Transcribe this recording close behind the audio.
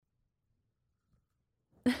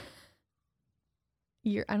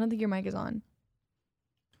I don't think your mic is on.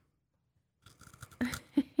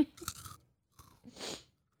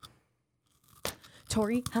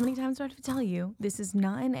 Tori, how many times do I have to tell you this is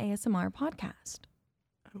not an ASMR podcast?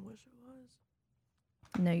 I wish it was.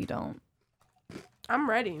 No, you don't. I'm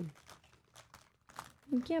ready.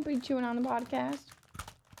 You can't be chewing on the podcast.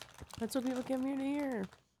 That's what people came here to hear.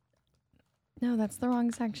 No, that's the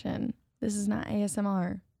wrong section. This is not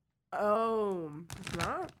ASMR. Oh, it's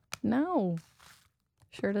not? No.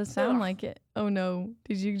 Sure does sound like it. Oh no.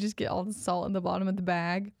 Did you just get all the salt in the bottom of the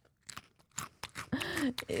bag?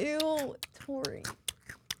 Ew, Tori.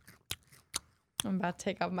 I'm about to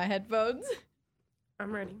take off my headphones.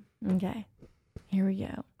 I'm ready. Okay. Here we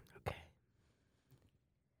go. Okay.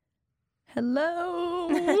 Hello.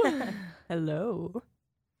 Hello.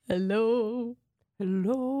 Hello.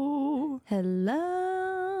 Hello.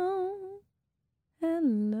 Hello.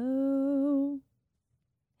 Hello.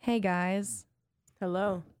 Hey guys.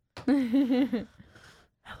 Hello. Hello,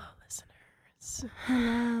 Hello, listeners.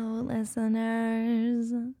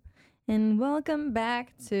 listeners. And welcome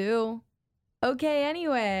back to Okay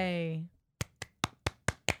Anyway.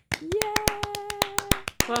 Yay!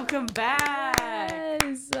 Welcome back.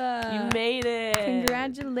 Yes. You made it.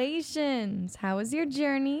 Congratulations. How was your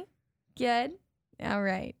journey? Good? All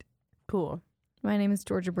right. Cool. My name is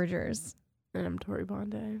Georgia Bridgers. And I'm Tori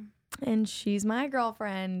Bonde. And she's my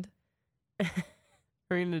girlfriend.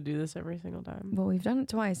 We're going to do this every single time. Well, we've done it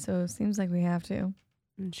twice, so it seems like we have to.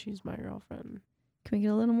 And she's my girlfriend. Can we get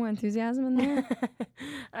a little more enthusiasm in there?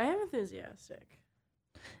 I am enthusiastic.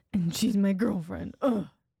 And she's my girlfriend. Ugh.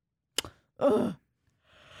 Ugh.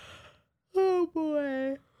 Oh,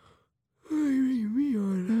 boy.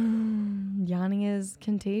 Yawning is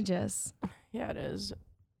contagious. Yeah, it is.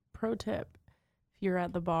 Pro tip. If you're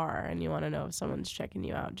at the bar and you want to know if someone's checking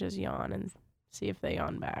you out, just yawn and see if they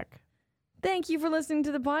yawn back. Thank you for listening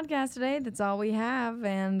to the podcast today. That's all we have.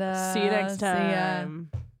 And see you next time.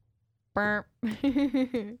 Burp.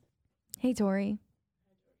 Hey, Tori.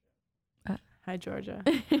 Hi, Georgia.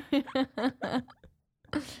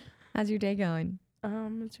 How's your day going?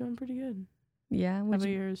 It's going pretty good. Yeah, How about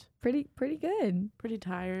yours? pretty good. Pretty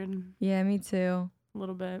tired. Yeah, me too. A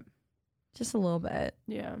little bit. Just a little bit.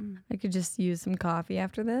 Yeah. I could just use some coffee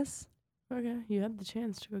after this. Okay. You had the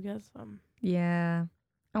chance to go get some. Yeah.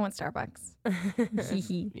 I want Starbucks.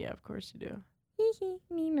 Hee. Yeah, of course you do. Hee.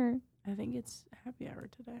 Neener. I think it's happy hour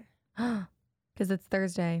today. Because it's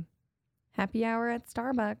Thursday. Happy hour at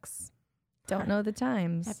Starbucks. Don't know the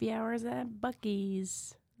times. Happy hours at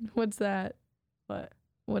Buc-ee's. What's that? What?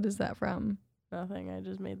 What is that from? Nothing. I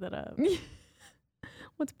just made that up.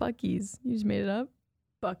 What's Buc-ee's? You just made it up?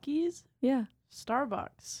 Buc-ee's? Yeah.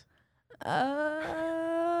 Starbucks.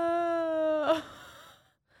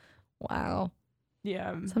 Wow.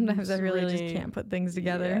 Yeah. Sometimes I really just can't put things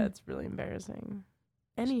together. Yeah, it's really embarrassing.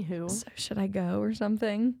 Anywho. So should I go or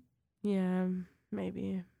something? Yeah,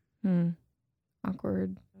 maybe.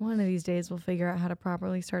 Awkward. One of these days we'll figure out how to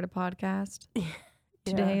properly start a podcast.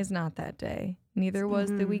 Today is not that day. Neither was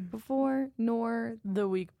the week before, nor the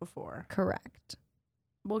week before. Correct.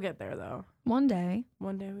 We'll get there, though. One day.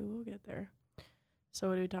 One day we will get there. So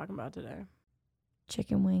what are we talking about today?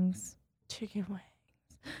 Chicken wings. Chicken wings.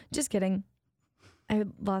 Just kidding. I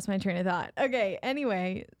lost my train of thought. Okay,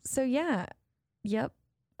 anyway. So yeah. Yep.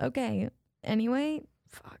 Okay. Anyway.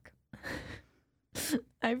 Fuck.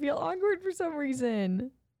 I feel awkward for some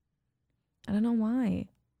reason. I don't know why.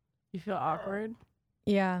 You feel awkward?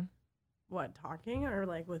 Yeah. What, talking or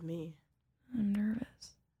like with me? I'm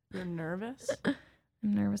nervous. You're nervous? I'm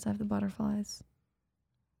nervous. I have the butterflies.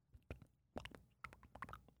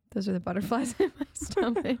 Those are the butterflies in my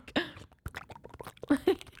stomach.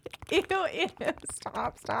 Ew.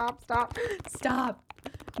 Stop.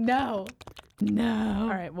 No. All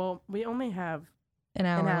right. Well, we only have an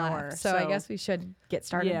hour left, so I guess we should get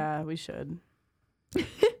started. Yeah, we should.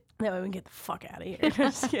 That way we can get the fuck out of here.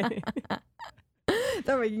 Just kidding.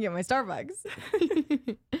 That way we can get my Starbucks.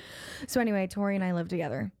 So anyway, Tori and I live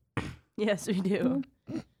together. Yes, we do.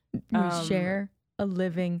 We share a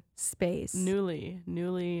living space. Newly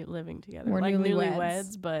living together. We're like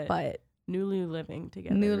newlyweds, but newly living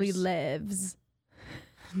together. Newly lives.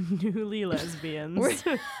 Newly lesbians.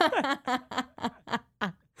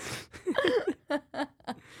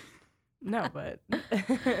 No, but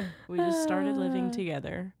we just started living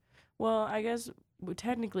together. Well, I guess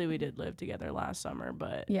technically we did live together last summer,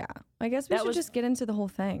 but yeah, I guess we should just get into the whole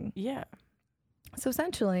thing. Yeah. So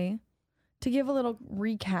essentially, to give a little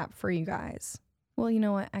recap for you guys. Well, you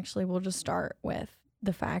know what? Actually, we'll just start with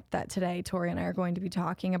the fact that today Tori and I are going to be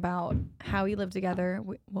talking about how we live together.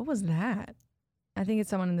 What was that? I think it's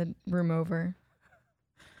someone in the room over.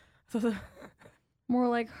 More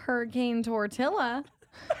like Hurricane Tortilla.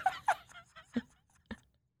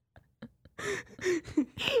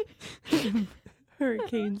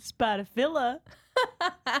 Hurricane Spatafilla.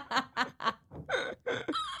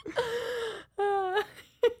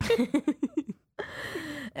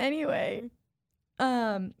 Anyway,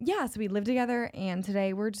 yeah, so we live together, and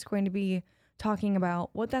today we're just going to be talking about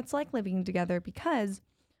what that's like living together, because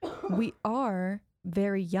we are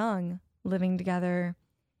very young living together,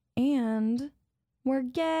 and we're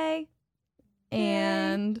gay,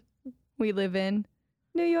 and we live in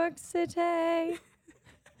New York City.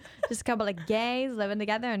 Just a couple of gays living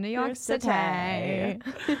together in New York City.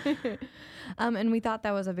 And we thought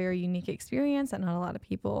that was a very unique experience that not a lot of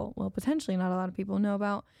people, well, potentially not a lot of people know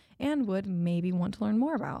about and would maybe want to learn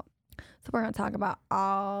more about. So we're going to talk about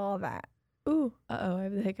all that. Ooh, uh-oh, I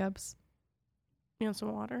have the hiccups. You want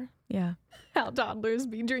some water? Yeah. How toddlers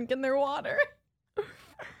be drinking their water.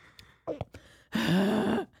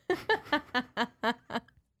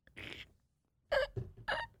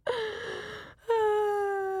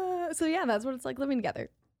 So yeah, that's what it's like living together.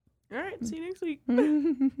 All right, see you next week.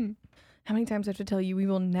 How many times do I have to tell you we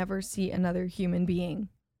will never see another human being?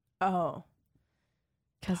 Oh.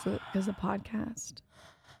 Because of podcast.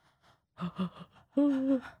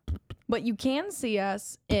 But you can see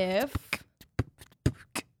us if...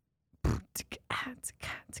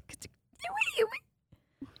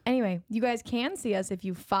 Anyway, you guys can see us if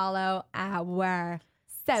you follow our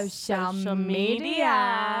social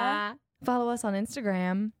media. Follow us on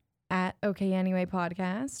Instagram at OK Anyway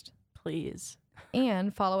Podcast. Please.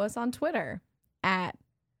 And follow us on Twitter at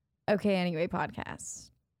OK Anyway Podcast.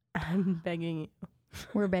 I'm begging you.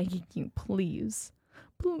 We're begging you, please.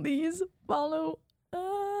 Please follow us.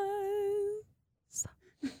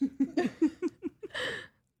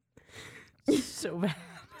 So bad.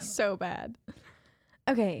 So bad.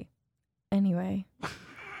 Okay. Anyway.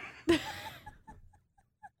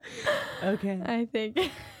 Okay. I think.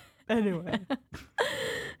 Anyway.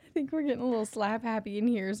 I think we're getting a little slap happy in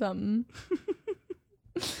here or something.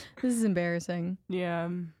 This is embarrassing. Yeah.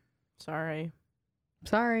 Sorry.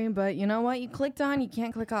 Sorry, but you know what? You clicked on, you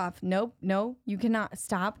can't click off. Nope. No, you cannot.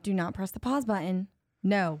 Stop. Do not press the pause button.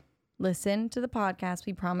 No. Listen to the podcast.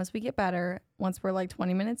 We promise we get better once we're like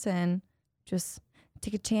 20 minutes in. Just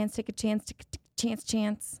take a chance, take a chance, take a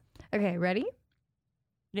chance. Okay, ready?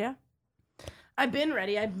 Yeah. I've been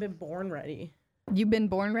ready. I've been born ready. You've been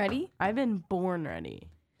born ready? I've been born ready.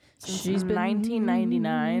 Since She's been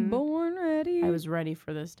 1999. Born ready. I was ready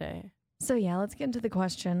for this day. So yeah, let's get into the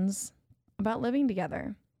questions about living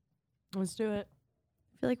together. Let's do it.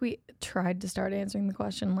 I feel like we tried to start answering the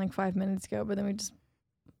question like 5 minutes ago, but then we just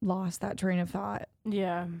lost that train of thought.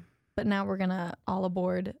 Yeah. But now we're gonna all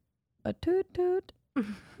aboard a toot toot.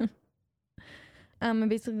 And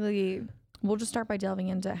basically, we'll just start by delving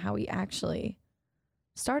into how we actually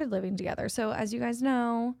started living together. So as you guys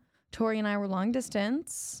know, Tori and I were long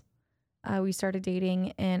distance. We started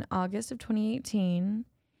dating in August of 2018.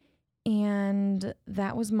 And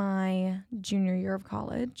that was my junior year of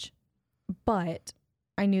college. But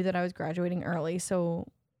I knew that I was graduating early. So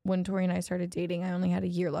when Tori and I started dating, I only had a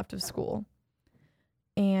year left of school.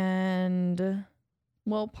 And,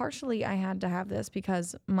 well, partially I had to have this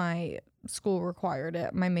because my school required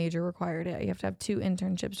it. My major required it. You have to have 2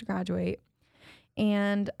 internships to graduate.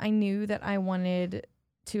 And I knew that I wanted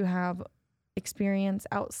to have experience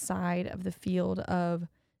outside of the field of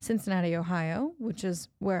Cincinnati, Ohio, which is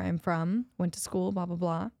where I'm from, went to school, blah, blah,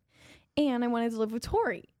 blah. And I wanted to live with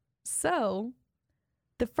Tori. So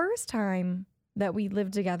the first time that we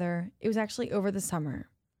lived together, it was actually over the summer,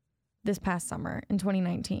 this past summer in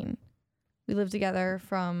 2019. We lived together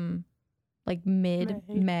from like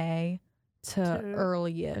mid-May to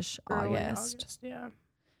early-ish August. Yeah.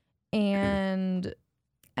 And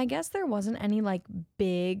I guess there wasn't any like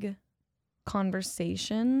big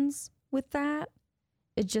conversations with that.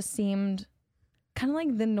 It just seemed kind of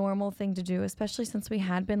like the normal thing to do, especially since we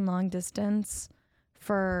had been long distance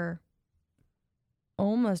for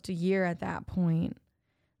almost a year at that point,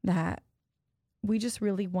 that we just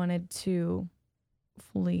really wanted to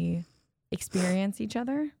fully experience each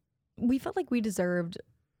other. We felt like we deserved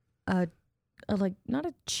a like, not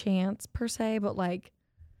a chance per se, but like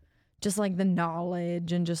just like the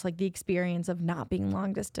knowledge and just like the experience of not being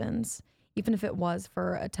long distance, even if it was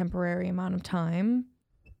for a temporary amount of time.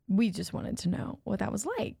 We just wanted to know what that was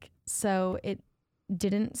like. So it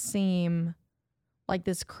didn't seem like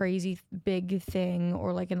this crazy big thing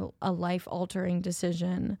or like a life-altering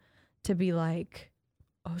decision to be like,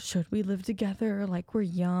 oh, should we live together? Like, we're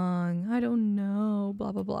young. I don't know,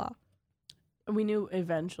 blah, blah, blah. We knew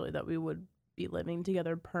eventually that we would be living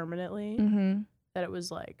together permanently, Mm-hmm. that it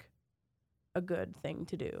was like a good thing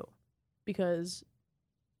to do, because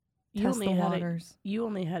Test the waters. you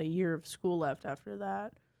only had a year of school left after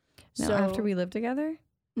that. No, So after we lived together?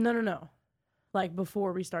 no. Like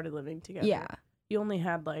before we started living together. Yeah. You only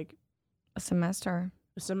had like A semester.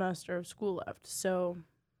 a semester of school left. So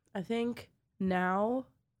I think now,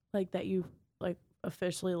 like, that you like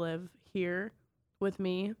officially live here with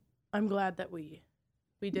me, I'm glad that we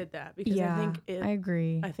did that, because Yeah, I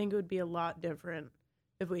agree. think it would be a lot different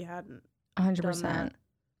if we hadn't 100%. done that.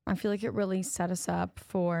 I feel like it really set us up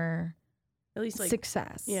for At least like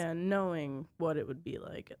success. yeah, knowing what it would be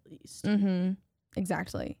like at least. Mm-hmm.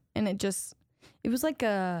 Exactly. And it was like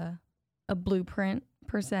a blueprint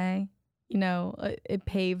per se. You know, it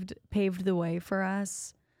paved the way for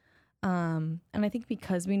us. And I think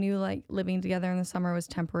because we knew like living together in the summer was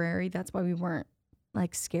temporary, that's why we weren't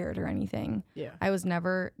like scared or anything. Yeah. there was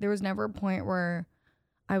never a point where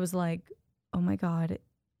I was like, oh my God,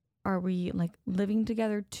 are we like living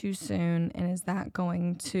together too soon? And is that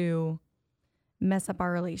going to mess up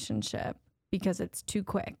our relationship because it's too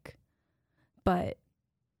quick? But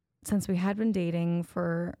since we had been dating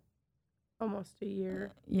for Almost a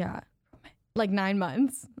year. yeah, like 9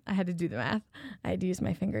 months, I had to do the math. I had to use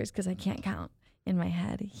my fingers because I can't count in my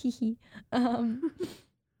head.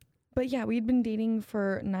 But yeah, we'd been dating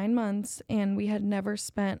for 9 months, and we had never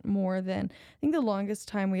spent more than, I think the longest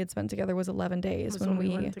time we had spent together was 11 days when we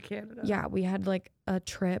went to Canada. Yeah, we had like a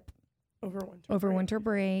trip over winter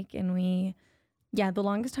break, and the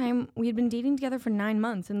longest time we had been dating together for 9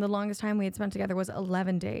 months, and the longest time we had spent together was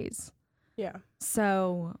 11 days. Yeah.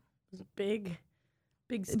 So it was a big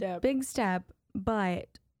step. Big step, but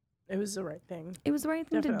it was the right thing. It was the right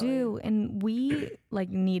thing Definitely. to do, and we like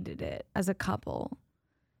needed it as a couple.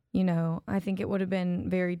 You know, I think it would have been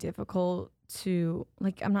very difficult to,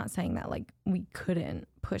 like, I'm not saying that like we couldn't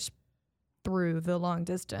push through the long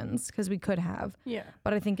distance, because we could have. Yeah.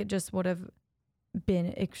 But I think it just would have been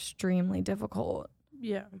extremely difficult.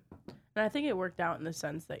 Yeah. And I think it worked out in the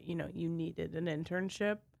sense that, you know, you needed an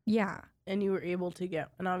internship. Yeah. And you were able to get,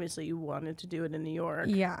 and obviously you wanted to do it in New York.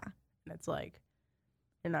 Yeah. And it's like,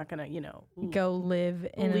 you're not going to, you know, go live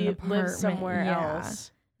in an apartment. Live somewhere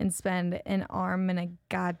else. And spend an arm and a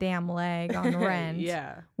goddamn leg on rent.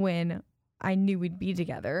 Yeah. When I knew we'd be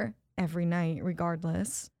together every night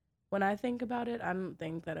regardless. When I think about it, I don't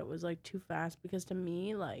think that it was like too fast, because to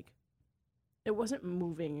me, like, it wasn't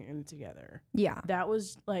moving in together. Yeah. That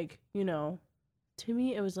was like, you know, to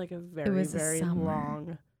me it was like a very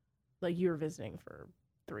long, like, you were visiting for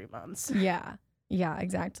 3 months. Yeah. Yeah,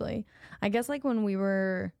 exactly. I guess like when we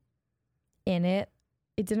were in it,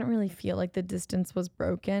 it didn't really feel like the distance was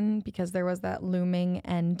broken, because there was that looming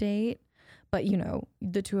end date. But, you know,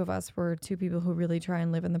 the two of us were two people who really try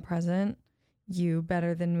and live in the present. You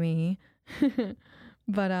better than me.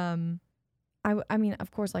 But I mean,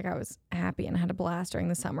 of course, like, I was happy and had a blast during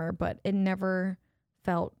the summer, but it never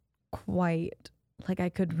felt quite like I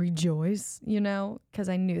could rejoice, you know, because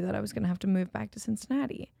I knew that I was going to have to move back to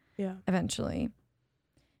Cincinnati. Yeah. Eventually.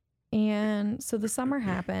 And so the summer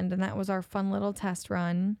happened, and that was our fun little test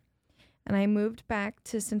run. And I moved back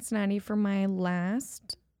to Cincinnati for my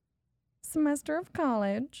last semester of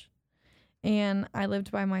college. And I lived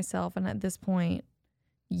by myself. And at this point,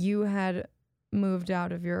 you had moved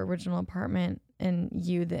out of your original apartment, and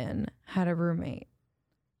you then had a roommate,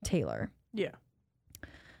 Taylor. Yeah.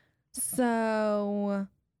 So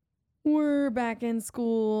we're back in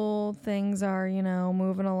school. Things are, you know,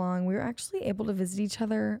 moving along. We were actually able to visit each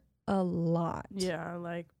other a lot. Yeah,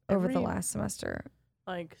 like over the last semester.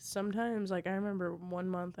 Like sometimes, like I remember 1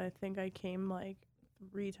 month, I think I came like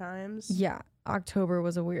 3 times. Yeah, October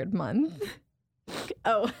was a weird month.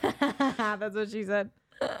 Oh, that's what she said.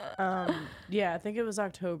 Yeah, I think it was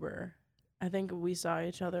October. I think we saw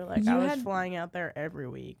each other, like, I was flying out there every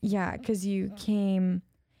week. Yeah, because you came.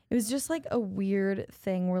 It was just like a weird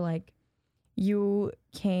thing where, like, you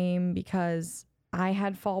came because I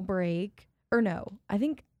had fall break. Or no, I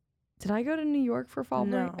think, did I go to New York for fall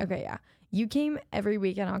break? Okay, yeah. You came every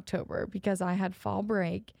week in October because I had fall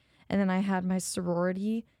break. And then I had my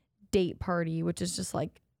sorority date party, which is just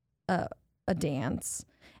like a dance.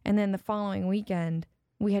 And then the following weekend,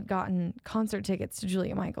 we had gotten concert tickets to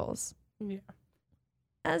Julia Michaels. Yeah.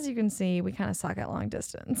 As you can see, we kind of suck at long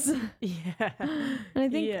distance. Yeah. And I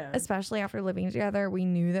think, especially after living together, we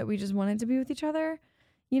knew that we just wanted to be with each other.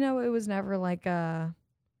 You know, it was never like are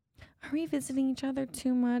we visiting each other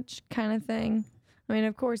too much kind of thing. I mean,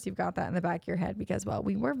 of course, you've got that in the back of your head because, well,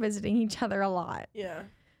 we were visiting each other a lot. Yeah.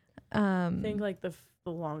 I think like the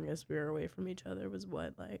longest we were away from each other was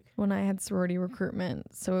what, like, when I had sorority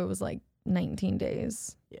recruitment. So it was like 19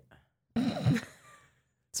 days. Yeah.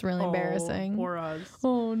 It's really embarrassing. Poor us.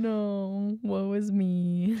 Oh no, woe is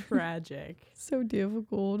me. Tragic. So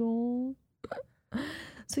difficult. Oh.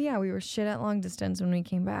 So yeah, we were shit at long distance when we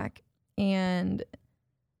came back. And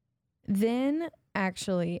then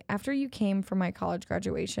actually, after you came for my college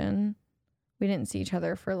graduation, we didn't see each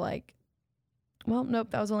other for like, well,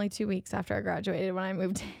 nope, that was only 2 weeks after I graduated when I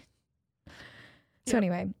moved in. So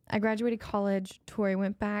anyway, I graduated college. Tori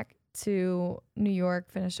went back to New York,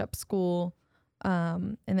 finished up school.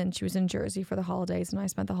 And then she was in Jersey for the holidays, and I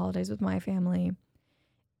spent the holidays with my family.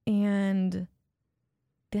 And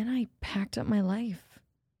then I packed up my life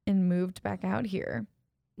and moved back out here.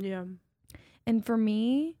 Yeah. And for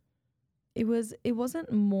me, it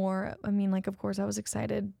wasn't more, I mean, like, of course I was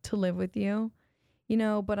excited to live with you, you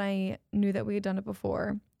know, but I knew that we had done it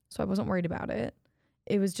before, so I wasn't worried about it.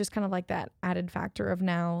 It was just kind of like that added factor of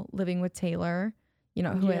now living with Taylor, you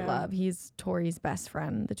know, who I love. He's Tori's best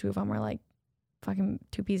friend. The two of them are like fucking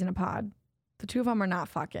two peas in a pod. The two of them are not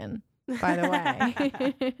fucking, by the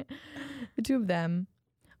way. The two of them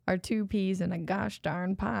are two peas in a gosh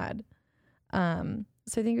darn pod. So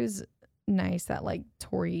I think it was nice that like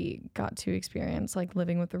Tori got to experience like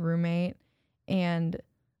living with a roommate, and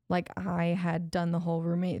like I had done the whole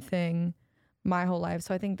roommate thing my whole life.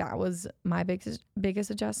 So I think that was my biggest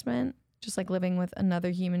adjustment, just like living with another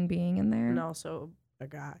human being in there. And also a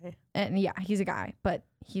guy. And yeah, he's a guy, but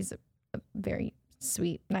he's a very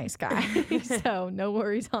sweet, nice guy. So no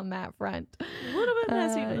worries on that front. A little bit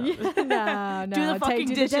messy. No. Do the fucking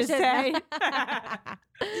do dishes, Tay.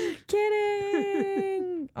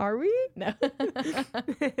 Kidding. Are we? No.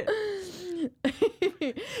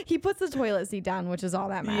 He puts the toilet seat down, which is all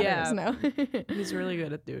that matters. Yeah. No. He's really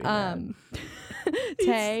good at doing that.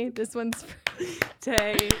 Tay, this one's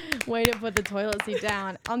Tay. way to put the toilet seat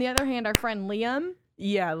down. On the other hand, our friend Liam.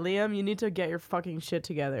 Yeah, Liam, you need to get your fucking shit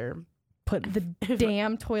together. Put the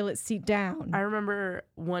damn toilet seat down. I remember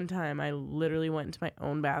one time I literally went into my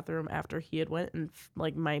own bathroom after he had went, and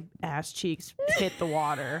like my ass cheeks hit the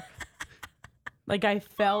water. Like I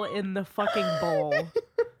fell in the fucking bowl.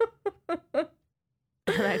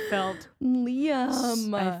 And I felt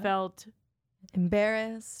Liam. I felt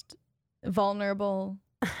embarrassed, vulnerable,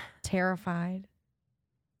 terrified.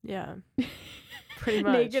 Yeah. Pretty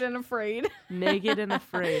much. Naked and afraid. Naked and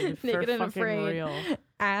afraid. Naked for and fucking afraid. real.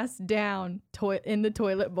 Ass down in the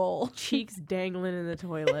toilet bowl. Cheeks dangling in the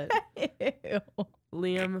toilet. Ew.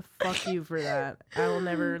 Liam, fuck you for that. I will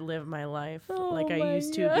never live my life like I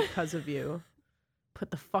used to because of you.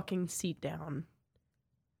 Put the fucking seat down.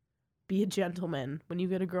 Be a gentleman. When you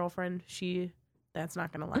get a girlfriend, that's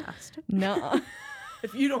not gonna last. No.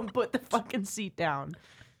 If you don't put the fucking seat down.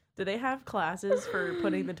 Do they have classes for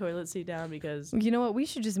putting the toilet seat down? Because you know what? We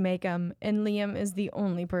should just make them. And Liam is the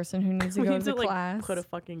only person who needs to go to the class. Like, put a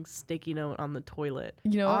fucking sticky note on the toilet.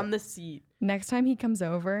 You know, on the seat. Next time he comes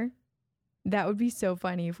over, that would be so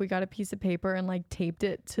funny if we got a piece of paper and like taped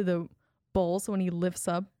it to the bowl, so when he lifts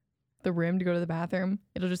up the rim to go to the bathroom,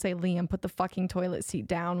 it'll just say, Liam, put the fucking toilet seat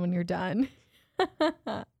down when you're done.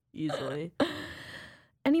 Easily.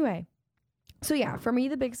 Anyway, so yeah, for me,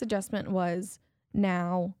 the biggest adjustment was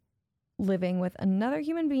now living with another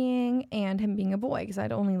human being and him being a boy, because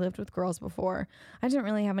I'd only lived with girls before. I didn't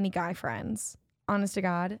really have any guy friends. Honest to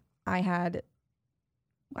God, I have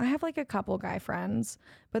like a couple guy friends,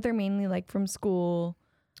 but they're mainly like from school.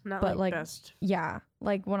 Not but like best. Yeah,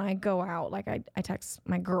 like when I go out, like I text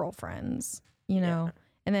my girlfriends, you know,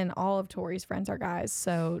 and then all of Tori's friends are guys.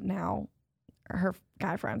 So now her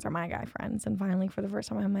guy friends are my guy friends. And finally, for the first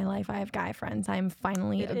time in my life, I have guy friends. I am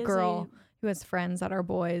finally a girl who has friends that are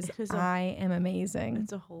boys. I am amazing.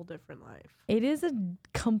 It's a whole different life. It is a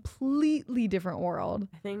completely different world.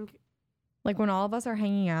 I think like when all of us are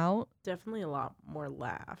hanging out. Definitely a lot more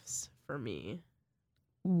laughs for me.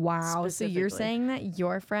 Wow. So you're saying that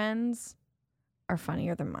your friends are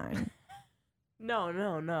funnier than mine?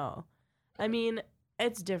 No. I mean,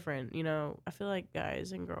 it's different, you know. I feel like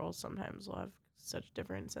guys and girls sometimes will have such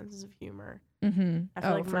different senses of humor. Mm-hmm. I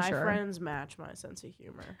feel like my friends match my sense of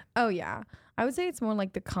humor. Oh, yeah. I would say it's more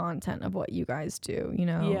like the content of what you guys do, you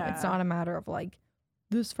know? Yeah. It's not a matter of like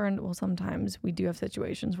this friend. Well, sometimes we do have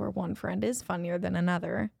situations where one friend is funnier than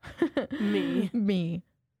another. Me.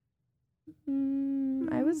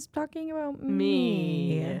 I was talking about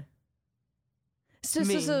me. So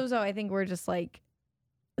I think we're just like,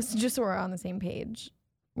 just so we're on the same page,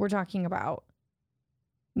 we're talking about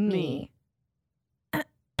me.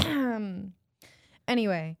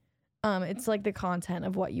 Anyway, it's like the content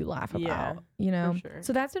of what you laugh about, you know? For sure.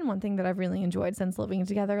 So that's been one thing that I've really enjoyed since living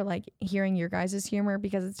together, like hearing your guys' humor,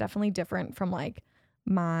 because it's definitely different from like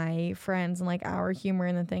my friends and like our humor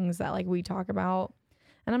and the things that like we talk about.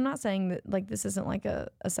 And I'm not saying that like this isn't like a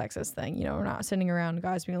sexist thing, you know, we're not sitting around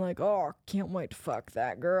guys being like, oh, can't wait to fuck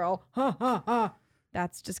that girl. Ha ha ha.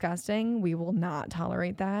 That's disgusting. We will not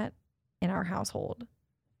tolerate that in our household.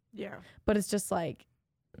 Yeah. But it's just like,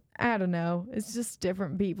 I don't know. It's just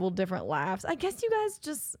different people, different laughs. I guess you guys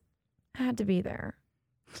just had to be there.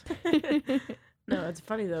 No, it's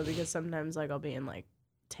funny though, because sometimes like I'll be in like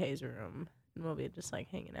Tay's room and we'll be just like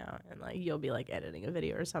hanging out, and like you'll be like editing a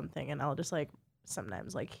video or something, and I'll just like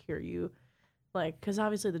sometimes like hear you, like, because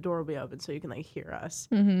obviously the door will be open so you can like hear us,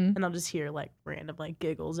 Mm-hmm. and I'll just hear like random like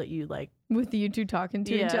giggles at you, like With you two talking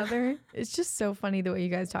to each Yeah. other. It's just so funny the way you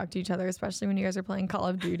guys talk to each other, especially when you guys are playing Call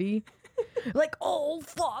of Duty. Like, oh,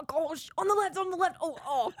 fuck. Oh, on the left, on the left.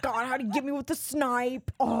 Oh, God, how'd he get me with the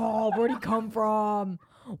snipe? Oh, where'd he come from?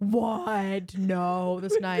 What? No, the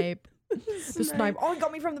snipe. The snipe. Oh, he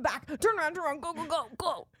got me from the back. Turn around, go, go, go,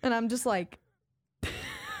 go. And I'm just like,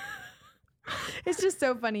 it's just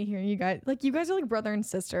so funny hearing you guys. Like, you guys are like brother and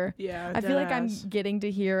sister. Yeah, I feel like I'm deadass. getting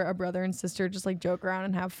to hear a brother and sister just like joke around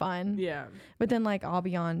and have fun. Yeah. But then like I'll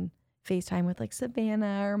be on FaceTime with like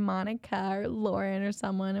Savannah or Monica or Lauren or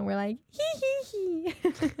someone, and we're like, hee.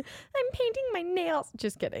 I'm painting my nails.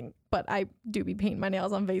 Just kidding. But I do be painting my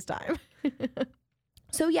nails on FaceTime.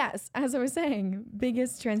 So yes, as I was saying,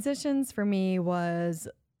 biggest transitions for me was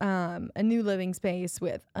a new living space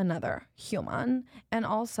with another human. And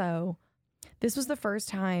also, this was the first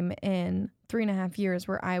time in 3.5 years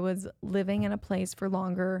where I was living in a place for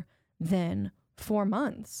longer than 4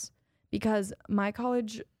 months, because my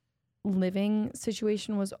college living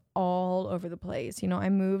situation was all over the place. You know, I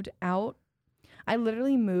moved out. I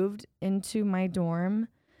literally moved into my dorm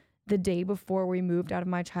the day before we moved out of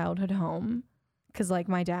my childhood home, because like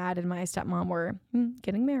my dad and my stepmom were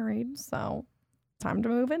getting married, so time to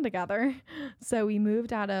move in together. So we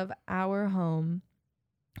moved out of our home.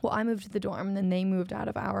 Well, I moved to the dorm, and then they moved out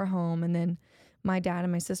of our home, and then my dad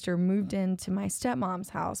and my sister moved into my stepmom's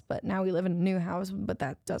house, but now we live in a new house, but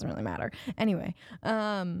that doesn't really matter. Anyway,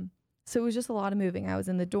 so it was just a lot of moving. I was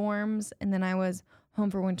in the dorms, and then I was home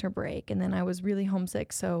for winter break, and then I was really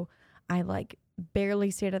homesick, so I like barely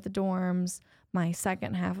stayed at the dorms my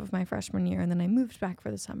second half of my freshman year, and then I moved back for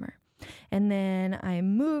the summer. And then I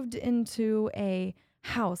moved into a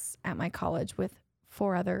house at my college with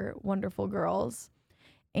 4 other wonderful girls.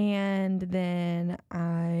 And then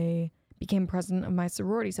I became president of my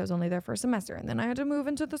sorority, so I was only there for a semester. And then I had to move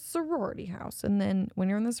into the sorority house. And then when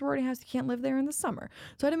you're in the sorority house, you can't live there in the summer.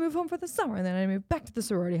 So I had to move home for the summer. And then I moved back to the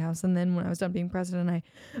sorority house. And then when I was done being president, I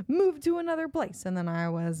moved to another place. And then I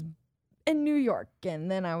was in New York. And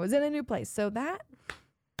then I was in a new place. So that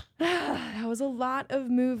was a lot of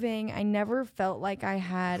moving. I never felt like I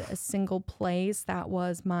had a single place that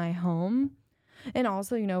was my home. And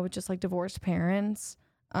also, you know, with just like divorced parents,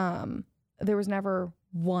 there was never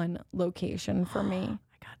one location for me.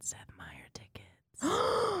 I got Seth Meyer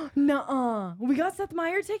tickets. Nuh-uh. We got Seth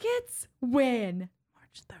Meyer tickets? When?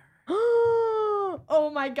 March 3rd.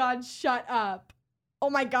 Oh my God, shut up. Oh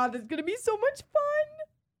my God, that's gonna be so much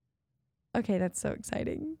fun. Okay, that's so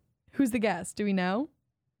exciting. Who's the guest? Do we know?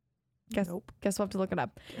 Guess we'll have to look it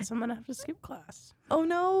up. Guess I'm gonna have to skip class. Oh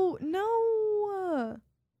no.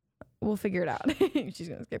 We'll figure it out. She's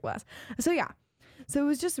gonna skip class. So yeah. So it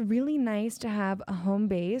was just really nice to have a home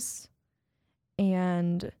base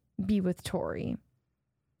and be with Tori.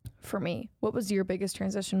 For me, what was your biggest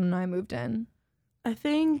transition when I moved in? I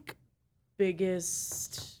think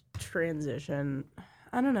biggest transition,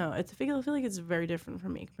 I don't know. I feel like it's very different for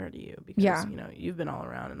me compared to you, because Yeah. you know, you've been all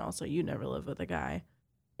around, and also you never lived with a guy.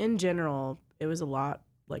 In general, it was a lot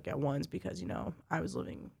like at once, because you know, I was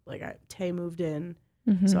living like Tay moved in,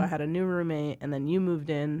 so I had a new roommate, and then you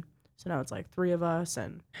moved in. So now it's like 3 of us.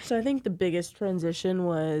 And so I think the biggest transition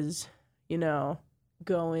was, you know,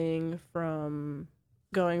 going from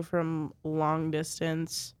long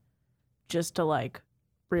distance just to like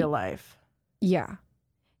real life. Yeah.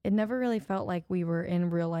 It never really felt like we were in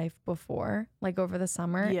real life before. Like over the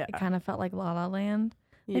summer, Yeah. it kind of felt like La La Land.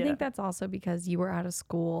 Yeah. I think that's also because you were out of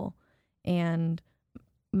school and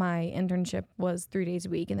my internship was 3 days a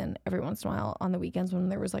week. And then every once in a while on the weekends when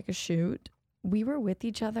there was like a shoot, we were with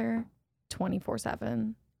each other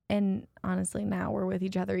 24/7. And honestly, now we're with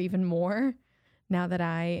each other even more now that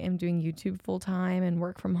I am doing YouTube full time and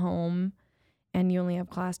work from home, and you only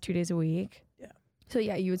have class 2 days a week. Yeah. So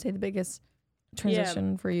yeah, you would say the biggest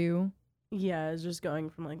transition for you? Yeah, it's just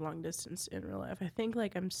going from like long distance in real life. I think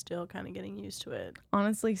like I'm still kind of getting used to it.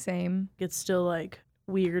 Honestly, same. It's still like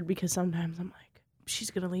weird because sometimes I'm like,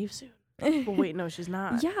 she's gonna leave soon. Well, wait, no, she's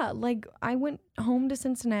not. Yeah, like I went home to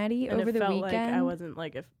Cincinnati And over it the felt weekend. like I wasn't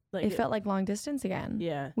like if like it felt like long distance again.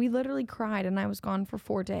 Yeah. We literally cried, and I was gone for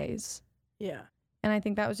 4 days. Yeah. And I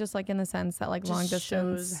think that was just like in the sense that like Just long distance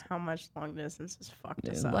shows how much long distance has fucked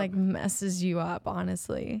us up. like messes you up,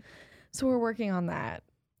 honestly. So we're working on that.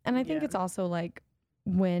 And I think Yeah. it's also like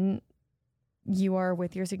when you are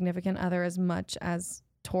with your significant other as much as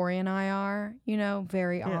Tori and I are, you know,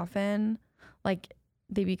 very Yeah. often, like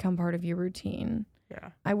they become part of your routine. Yeah.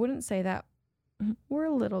 I wouldn't say that we're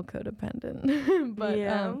a little codependent, but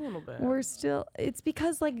yeah, a little bit. we're still, it's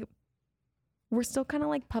because like we're still kind of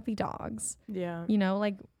like puppy dogs, Yeah. you know,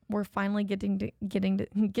 like we're finally getting to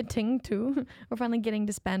we're finally getting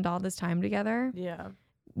to spend all this time together Yeah.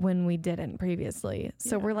 when we didn't previously.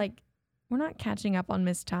 So Yeah. we're like, we're not catching up on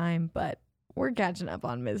missed time, but we're catching up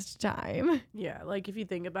on missed time. Yeah. Like if you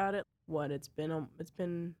think about it, it's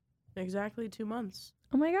been exactly 2 months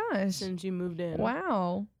Oh my gosh. since you moved in.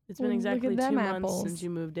 Wow. It's been Well, look at exactly 2 them months apples. since you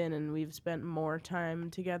moved in, and we've spent more time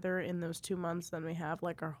together in those 2 months than we have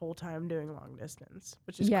like our whole time doing long distance,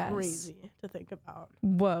 which is Yes. crazy to think about.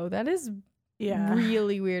 Whoa, that is Yeah.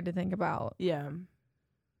 really weird to think about, Yeah.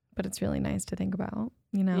 but it's really nice to think about,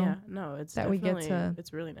 you know, Yeah. No, it's that we get definitely- to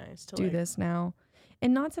it's really nice to do like, this now.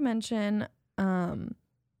 And not to mention,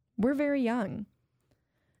 we're very young.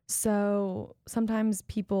 So sometimes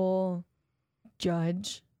people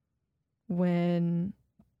judge when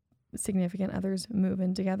significant others move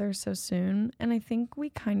in together so soon. And I think we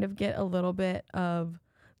kind of get a little bit of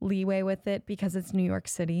leeway with it because it's New York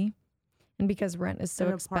City and because rent is so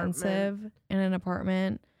An apartment. expensive in an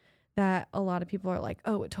apartment that a lot of people are like,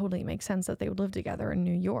 oh, it totally makes sense that they would live together in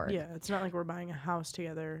New York. Yeah, it's not like we're buying a house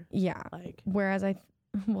together. Yeah. Like, Whereas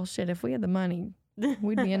well, shit, if we had the money,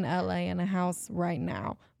 we'd be in LA in a house right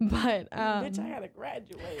now. But bitch, I gotta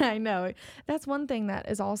graduate. I know. That's one thing that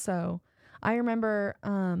is also, I remember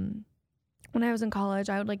when I was in college,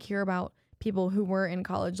 I would like hear about people who were in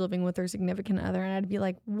college living with their significant other, and I'd be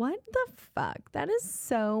like, what the fuck? That is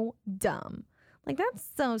so dumb. Like, that's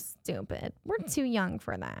so stupid. We're too young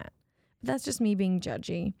for that. That's just me being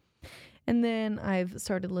judgy. And then I've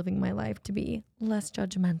started living my life to be less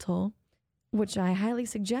judgmental, which I highly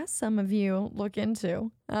suggest some of you look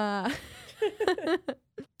into.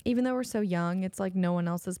 Even though we're so young, it's like no one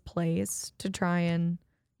else's place to try and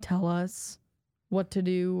tell us what to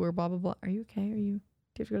do or blah, blah, blah. Are you okay? Do you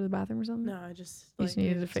have to go to the bathroom or something? No, I just You just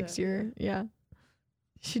needed to fix your, yeah.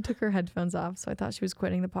 She took her headphones off, so I thought she was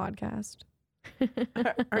quitting the podcast.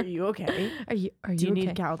 Are you okay? Are you Do you okay?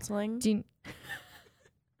 need counseling?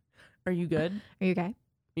 Are you good? Are you okay?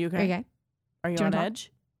 You okay? Are you okay? Are you Do you on wanna talk?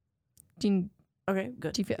 edge? Do you, Okay,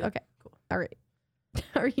 good. do you feel good. okay? Cool. All right.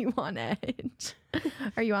 Are you on edge?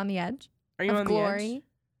 Are you on the edge Are you of on glory? the edge?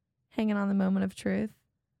 Hanging on the moment of truth?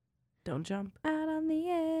 Don't jump. Out on the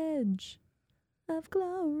edge of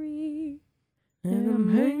glory. And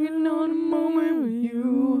I'm hanging on a moment with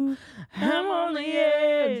you. I'm on the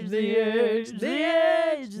edge, the edge, the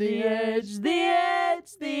edge, the edge, the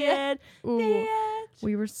edge, the edge, Ooh, the edge.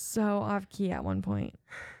 we were so off key at one point.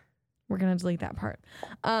 We're gonna delete that part.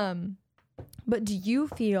 But do you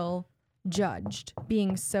feel judged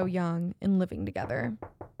being so young and living together?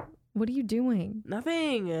 What are you doing?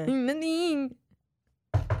 Nothing. Nothing.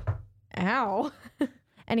 Ow.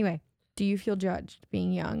 Anyway, do you feel judged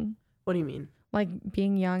being young? What do you mean? Like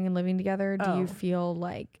being young and living together, do you Oh. feel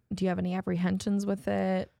like, do you have any apprehensions with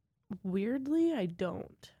it? Weirdly, I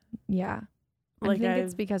don't. Yeah. Like, I think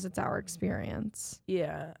it's I've- because it's our experience.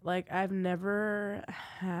 Yeah, like I've never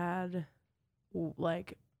had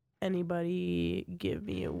like anybody give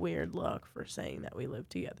me a weird look for saying that we live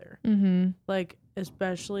together. Mm-hmm. Like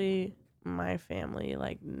especially my family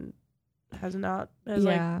has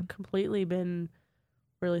Yeah. like completely been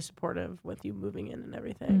really supportive with you moving in and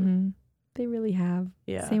everything. Mm-hmm. They really have.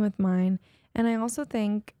 Yeah. Same with mine. And I also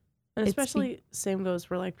think, And It's be- especially same goes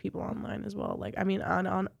for like people online as well. Like I mean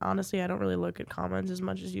on honestly I don't really look at comments as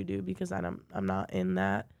much as you do because I'm not in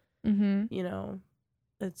that. mm-hmm. You know,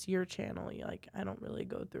 it's your channel. Like I don't really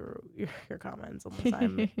go through your comments unless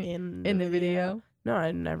I'm in in the video. No,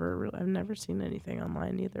 I've never seen anything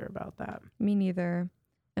online either about that. Me neither.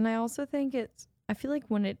 And I also think I feel like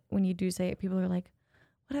when you do say it, people are like,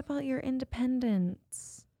 what about your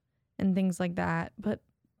independence and things like that? But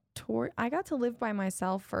I got to live by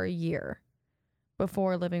myself for a year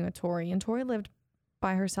before living with Tori, and Tori lived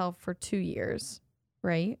by herself for 2 years,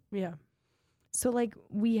 right? Yeah. So like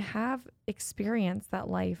we have experienced that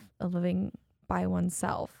life of living by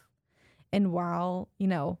oneself. And while,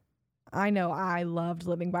 I know I loved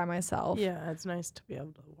living by myself. Yeah, it's nice to be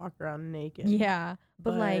able to walk around naked. Yeah.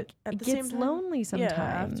 But like, at it the gets same time, lonely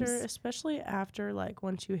sometimes. Yeah, especially after like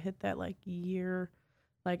once you hit that like year,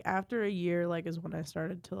 like after a year, like is when I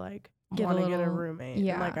started to like want to get a roommate.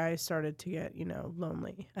 Yeah. And like I started to get,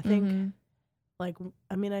 lonely. I think like,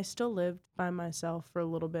 I mean, I still lived by myself for a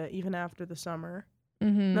little bit, even after the summer.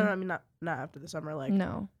 No, I mean, not after the summer. Like,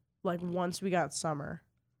 no. Like once we got Summer.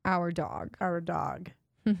 Our dog.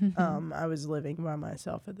 I was living by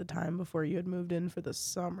myself at the time before you had moved in for the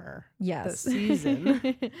summer. Yes. The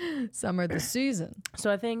season. Summer, the season.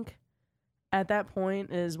 So I think at that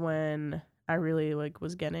point is when I really like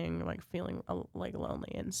was getting like feeling like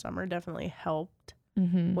lonely, and Summer definitely helped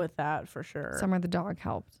with that for sure. Summer the dog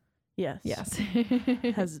helped. Yes.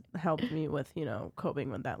 Has helped me with, coping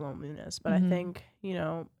with that loneliness. But I think,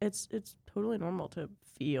 it's totally normal to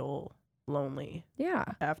feel lonely. Yeah.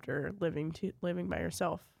 After living by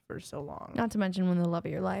yourself for so long. Not to mention when the love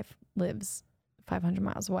of your life lives 500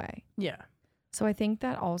 miles away. Yeah. So I think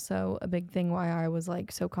that also a big thing why I was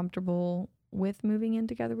like so comfortable with moving in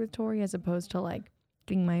together with Tori as opposed to like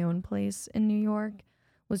getting my own place in New York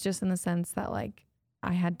was just in the sense that like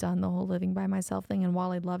I had done the whole living by myself thing, and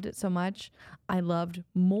while I loved it so much, I loved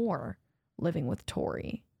more living with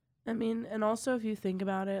Tori. I mean, and also if you think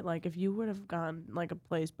about it, like if you would have gone like a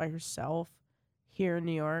place by yourself here in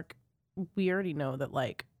New York, we already know that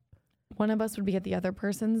like one of us would be at the other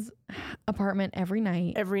person's apartment every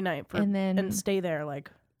night and stay there like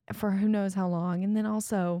for who knows how long. And then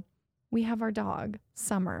also we have our dog,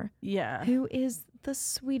 Summer. Yeah. Who is the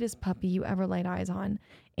sweetest puppy you ever laid eyes on.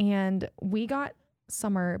 And we got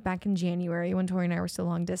Summer back in January when Tori and I were still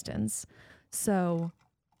long distance. So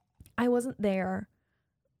I wasn't there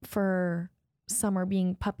for Summer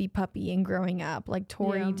being puppy and growing up. Like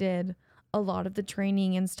Tori did a lot of the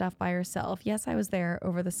training and stuff by herself. Yes, I was there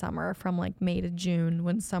over the summer from like May to June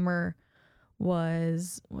when Summer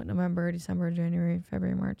was November, December, January,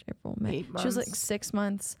 February, March, April, May. 8 months. She was like 6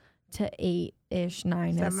 months to 8-ish,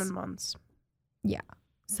 9-ish. 7 months. Yeah.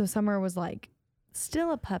 So Summer was like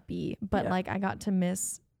still a puppy, but like I got to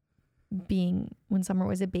miss being when Summer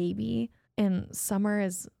was a baby, and Summer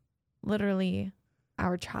is literally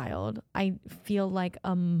our child. I feel like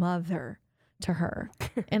a mother to her.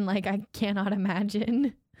 And like I cannot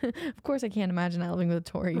imagine. Of course I can't imagine living with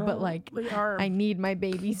Tori, but like I need my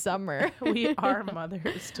baby Summer. We are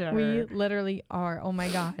mothers to her. We literally are. Oh my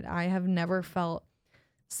God. I have never felt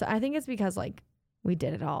so. I think it's because like we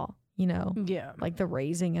did it all. Yeah. Like the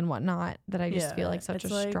raising and whatnot, that I just feel like such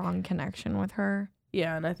a strong connection with her.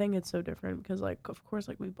 Yeah, and I think it's so different because like of course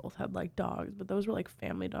like we both had like dogs, but those were like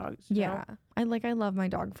family dogs. You know? I love my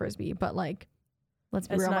dog Frisbee, but like let's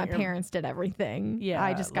be real, my parents did everything. Yeah.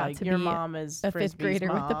 I just got like to your be mom is a Frisbee's fifth grader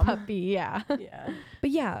mom. with the puppy. Yeah.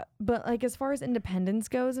 Yeah. But like as far as independence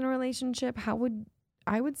goes in a relationship, I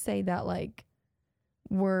would say that like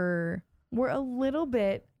we're a little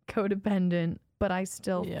bit codependent, but I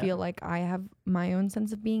still feel like I have my own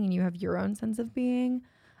sense of being and you have your own sense of being.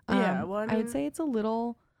 Yeah, well, I would say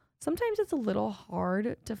sometimes it's a little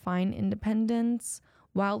hard to find independence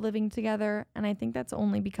while living together. And I think that's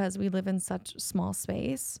only because we live in such small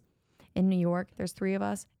space. In New York, there's 3 of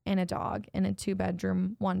us and a dog in a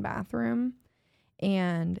 2-bedroom, 1-bathroom.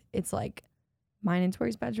 And it's like mine and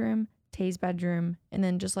Tori's bedroom, Tay's bedroom, and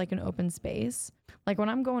then just like an open space. Like when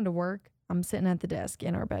I'm going to work, I'm sitting at the desk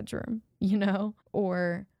in our bedroom,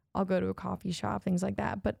 or I'll go to a coffee shop, things like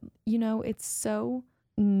that. But,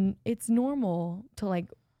 it's normal to like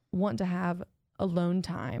want to have alone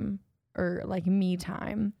time or like me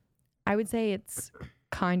time. I would say it's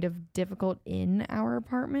kind of difficult in our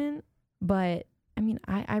apartment, but I mean,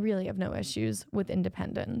 I really have no issues with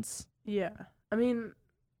independence. Yeah. I mean,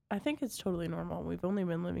 I think it's totally normal. We've only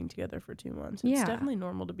been living together for 2 months. It's definitely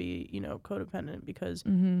normal to be, codependent because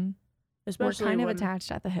especially we're kind of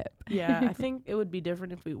attached at the hip. Yeah. I think it would be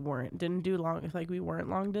different if we weren't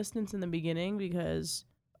long distance in the beginning, because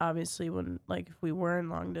obviously if we were in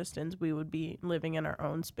long distance, we would be living in our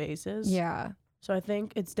own spaces. Yeah. So I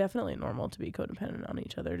think it's definitely normal to be codependent on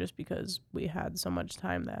each other just because we had so much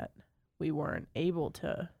time that we weren't able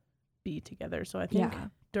to be together. So I think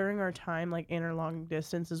during our time, like in our long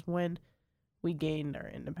distance, is when we gained our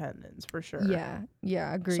independence for sure.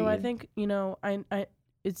 Yeah, agreed. So I think, I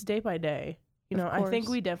it's day by day. I think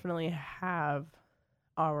we definitely have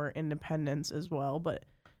our independence as well, but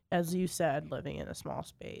as you said, living in a small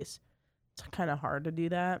space, it's kind of hard to do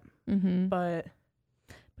that. But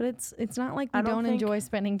it's not like we don't enjoy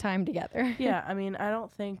spending time together. Yeah, I mean, I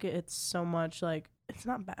don't think it's so much like it's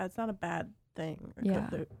not bad. It's not a bad thing.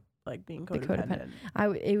 Like being codependent.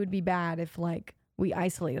 It would be bad if like we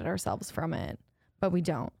isolated ourselves from it, but we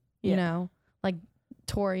don't, you Yeah. know, like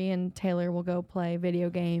Tori and Taylor will go play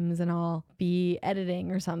video games and I'll be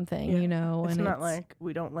editing or something, Yeah. you know, It's and not like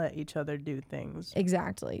we don't let each other do things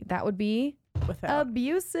exactly. That would be without.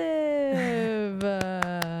 abusive.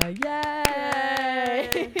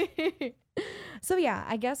 Yay. So yeah,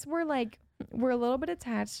 I guess we're a little bit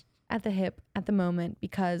attached at the hip at the moment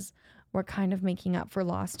because we're kind of making up for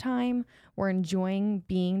lost time. We're enjoying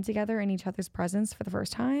being together in each other's presence for the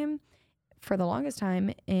first time, for the longest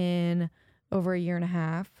time in over a year and a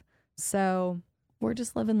half. So we're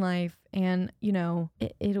just living life, and you know,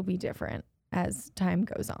 it'll be different as time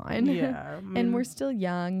goes on. Yeah. And we're still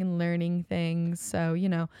young and learning things. So, you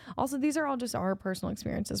know, also these are all just our personal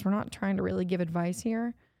experiences. We're not trying to really give advice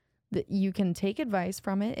here. That you can take advice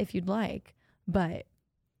from it if you'd like, but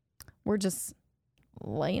we're just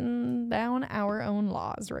laying down our own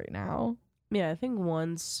laws right now. Yeah, I think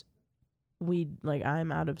once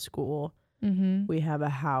I'm out of school, Mm-hmm. we have a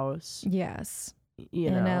house, Yes. you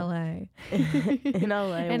in know, LA. in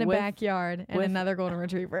LA, and a backyard and with- another golden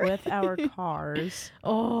retriever. with our cars.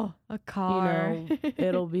 Oh, a car. You know,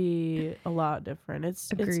 it'll be a lot different.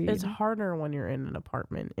 It's Agreed. harder when you're in an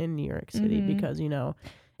apartment in New York City Mhm. because, you know,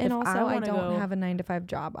 and if also I wanna don't go- have a 9-to-5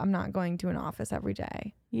 job. I'm not going to an office every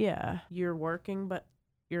day. yeah, you're working, but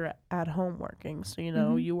you're at home working. So, you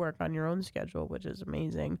know, Mhm. you work on your own schedule, which is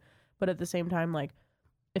amazing. But at the same time, like,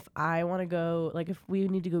 if I want to go, like, if we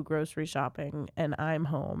need to go grocery shopping and I'm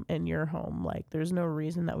home and you're home, like, there's no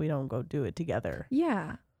reason that we don't go do it together.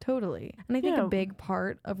 Yeah, totally. And I think Yeah. a big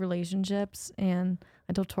part of relationships, and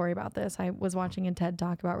I told Tori about this, I was watching a TED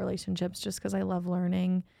talk about relationships just because I love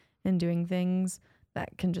learning and doing things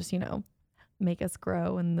that can just, you know, make us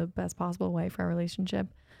grow in the best possible way for our relationship.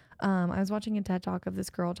 I was watching a TED talk of this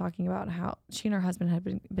girl talking about how she and her husband had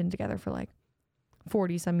been together for like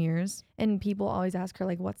 40 some years. And people always ask her,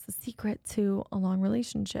 like, what's the secret to a long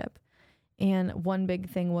relationship? And one big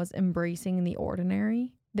thing was embracing the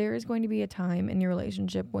ordinary. There is going to be a time in your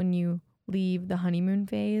relationship when you leave the honeymoon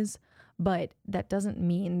phase, but that doesn't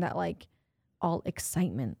mean that like all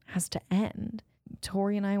excitement has to end.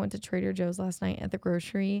 Tori and I went to Trader Joe's last night at the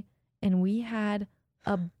grocery and we had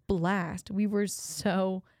a blast. We were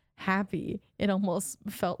so happy. It almost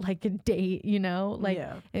felt like a date, you know? Like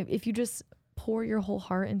yeah. if you just pour your whole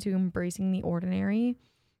heart into embracing the ordinary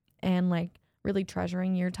and like really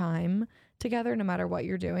treasuring your time together, no matter what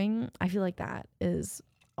you're doing, I feel like that is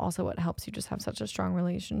also what helps you just have such a strong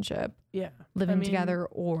relationship, Yeah. living together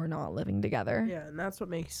or not living together. Yeah. And that's what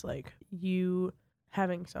makes like you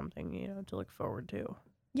having something, you know, to look forward to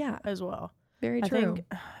Yeah, as well. very I true. think,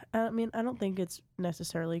 I don't think it's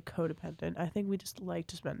necessarily codependent. I think we just like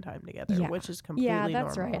to spend time together, Yeah. which is completely Yeah,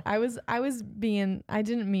 that's normal. right. I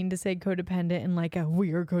didn't mean to say codependent in like a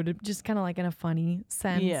weird just kind of like in a funny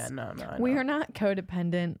sense. Yeah, no, I We know. are not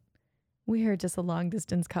codependent. We are just a long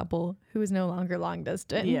distance couple who is no longer long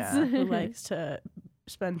distance. Yeah, who likes to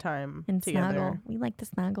spend time and together. snuggle. We like to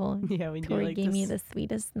snuggle. Yeah, we do Tori like gave me this. the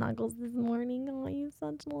sweetest snuggles this morning. Oh, you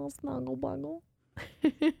such a little snuggle buggle.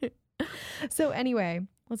 So anyway,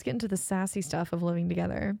 let's get into the sassy stuff of living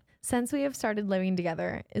together. Since we have started living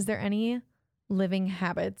together, is there any living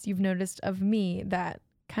habits you've noticed of me that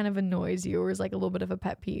kind of annoys you or is like a little bit of a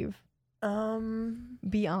pet peeve?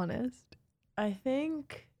 Be honest. I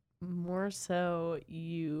think more so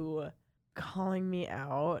you calling me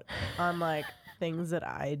out on like things that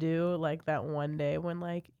I do, like that one day when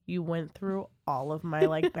like you went through all of my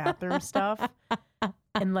like bathroom stuff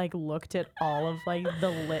and like looked at all of like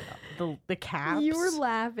the caps. You were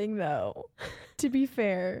laughing though, to be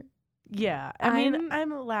fair. Yeah, I mean,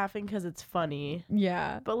 I'm laughing because it's funny,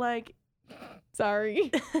 Yeah. but like,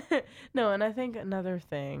 Sorry. no. And I think another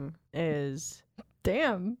thing is,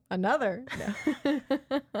 Damn. Another.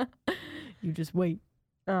 No. You just wait.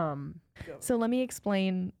 So let me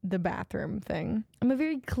explain the bathroom thing. I'm a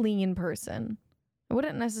very clean person. I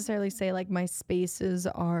wouldn't necessarily say like my spaces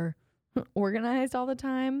are organized all the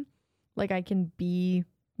time. Like I can be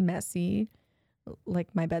messy.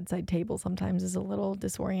 Like my bedside table sometimes is a little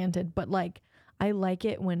disoriented, but like I like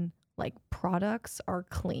it when like products are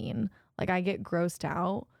clean. Like I get grossed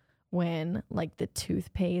out when like the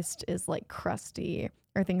toothpaste is like crusty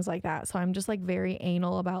or things like that. So I'm just like very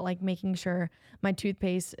anal about like making sure my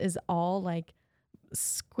toothpaste is all like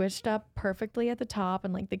squished up perfectly at the top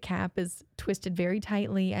and like the cap is twisted very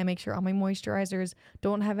tightly. I make sure all my moisturizers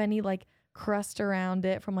don't have any like crust around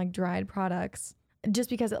it from like dried products, just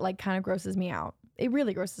because it like kind of grosses me out. It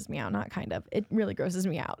really grosses me out, not kind of. It really grosses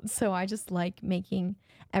me out. So I just like making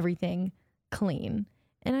everything clean.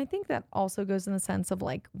 And I think that also goes in the sense of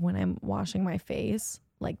like when I'm washing my face,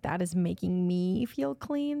 like that is making me feel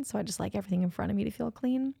clean. So I just like everything in front of me to feel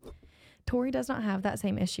clean. Tori does not have that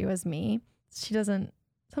same issue as me. She doesn't,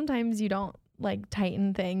 sometimes you don't like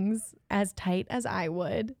tighten things as tight as I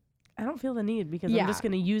would. I don't feel the need because I'm just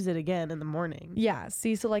going to use it again in the morning. Yeah.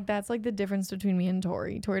 See, so like that's like the difference between me and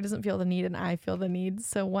Tori. Tori doesn't feel the need and I feel the need.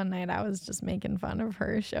 So one night I was just making fun of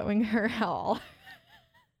her, showing her how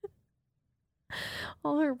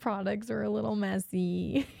all her products are a little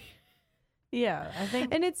messy. Yeah, I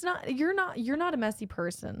think. And it's not, you're not a messy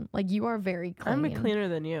person. Like you are very clean. I'm cleaner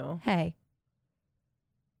than you. Hey.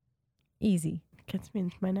 Easy. Gets me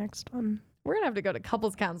into my next one. We're going to have to go to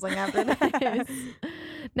couples counseling after this.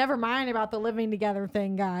 Never mind about the living together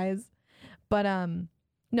thing, guys. But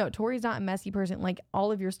no, Tori's not a messy person. Like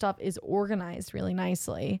all of your stuff is organized really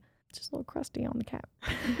nicely. Just a little crusty on the cap.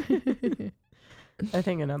 I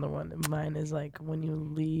think another one of mine is like when you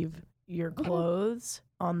leave your clothes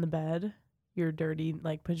on the bed, your dirty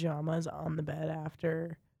like pajamas on the bed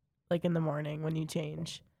after, like in the morning when you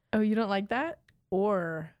change. Oh, you don't like that?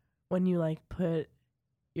 Or when you like put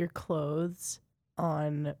your clothes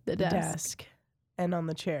on the desk and on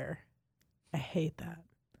the chair. I hate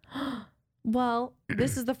that. Well,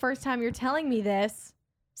 this is the first time you're telling me this,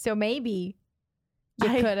 so maybe you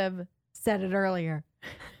could have said it earlier.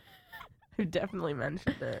 I definitely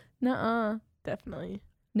mentioned it. Nuh-uh. Definitely.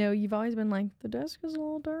 No, you've always been like, the desk is a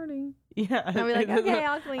little dirty. Yeah. I'll be like, okay,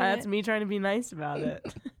 I'll clean it. That's me trying to be nice about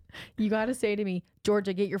it. You got to say to me,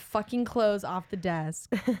 Georgia, get your fucking clothes off the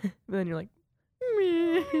desk. Then you're like,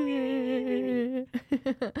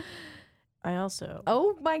 I also.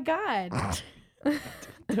 Oh my God.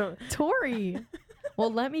 Tori.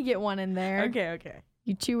 Well, let me get one in there. Okay.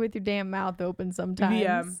 You chew with your damn mouth open sometimes.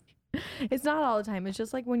 Yeah. It's not all the time. It's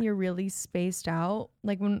just like when you're really spaced out.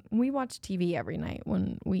 Like when we watch TV every night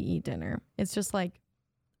when we eat dinner. It's just like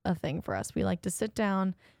a thing for us. We like to sit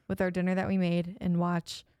down with our dinner that we made and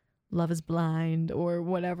watch Love is Blind or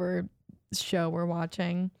whatever show we're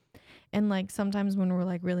watching. And like sometimes when we're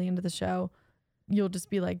like really into the show, you'll just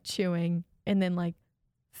be like chewing and then like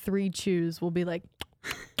 3 chews will be like,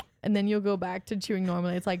 and then you'll go back to chewing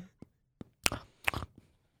normally. It's like,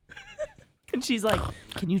 and she's like,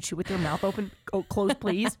 can you chew with your mouth open? Oh, closed,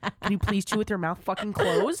 please. Can you please chew with your mouth fucking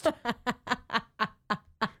closed?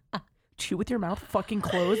 Chew with your mouth fucking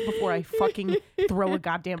closed before I fucking throw a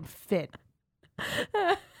goddamn fit.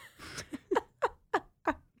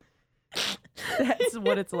 That's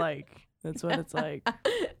what it's like. That's what it's like.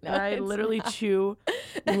 No, I literally chew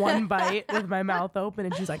one bite with my mouth open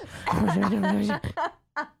and she's like, stop it. I'm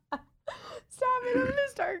going to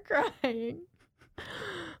start crying.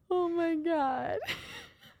 Oh my God.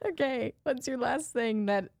 Okay. What's your last thing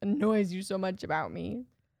that annoys you so much about me?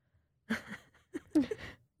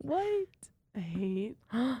 What? I hate.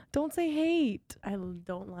 Don't say hate. I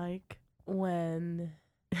don't like when.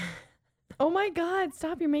 Oh my God.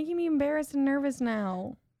 Stop. You're making me embarrassed and nervous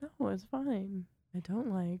now. No, it's fine. I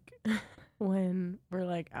don't like when we're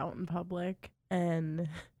like out in public and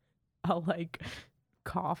I'll like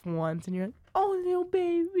cough once and you're like, oh, little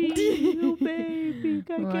baby, little baby.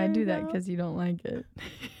 Well, I do that because you don't like it.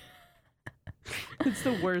 It's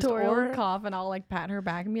the worst. Tori will cough and I'll like pat her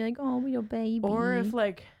back and be like, oh, little baby. Or if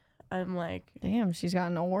like I'm like, damn, she's got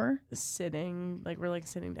an oar. Sitting, like we're like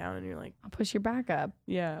sitting down and you're like, I'll push your back up.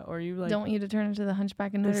 Yeah, or you like don't want you to turn into the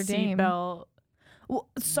Hunchback of Notre Dame. Seatbelt. Well,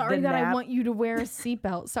 sorry that I want you to wear a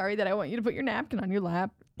seatbelt. Sorry that I want you to put your napkin on your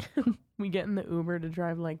lap. We get in the Uber to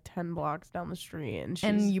drive like 10 blocks down the street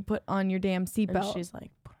and you put on your damn seatbelt. And she's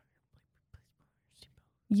like,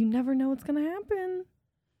 you never know what's going to happen.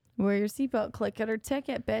 Wear your seatbelt, click it or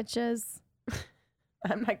ticket, bitches.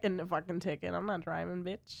 I'm not getting a fucking ticket. I'm not driving,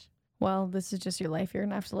 bitch. Well, this is just your life. You're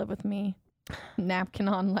going to have to live with me. Napkin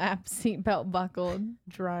on lap, seatbelt buckled.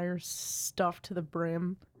 Dryer stuffed to the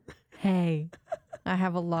brim. Hey, I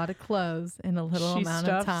have a lot of clothes in a little amount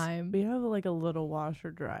of time. We have like a little washer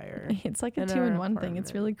dryer. It's like a 2-in-1 thing.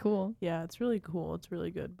 It's really cool. Yeah, it's really cool. It's really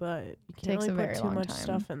good, but you can't Takes really a put very too long much time.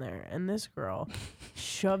 stuff in there. And this girl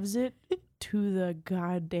shoves it to the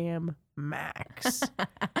goddamn max.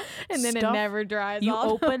 And then it never dries You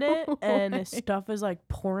all open the it way. and stuff is like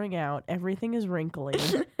pouring out. Everything is wrinkly.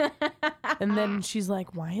 And then she's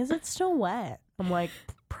like, why is it still wet? I'm like,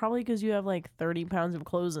 probably because you have like 30 pounds of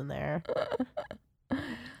clothes in there.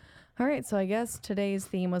 All right, so I guess today's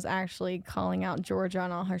theme was actually calling out Georgia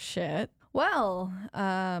on all her shit. Well,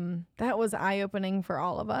 that was eye-opening for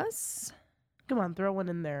all of us. Come on, throw one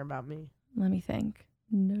in there about me. Let me think.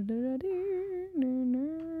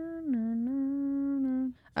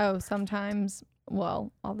 Oh, sometimes,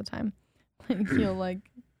 well, all the time, you'll like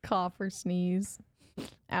cough or sneeze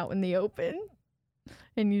out in the open.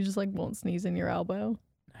 And you just like won't sneeze in your elbow.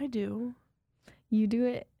 I do. You do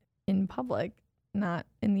it in public, not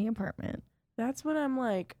in the apartment. That's when I'm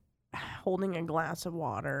like holding a glass of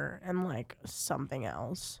water and like something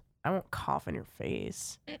else. I won't cough in your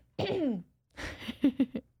face. I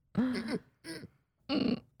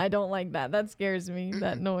don't like that. That scares me,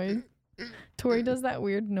 that noise. Tori does that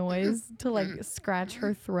weird noise to like scratch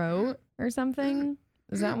her throat or something.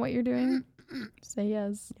 Is that what you're doing? Say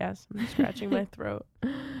yes. Yes, I'm scratching my throat.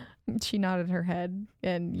 She nodded her head,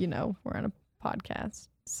 and you know, we're on a podcast.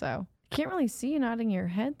 So can't really see you nodding your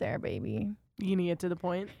head there, baby. You gonna get to the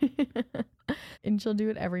point? And she'll do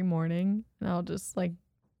it every morning, and I'll just like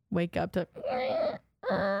wake up to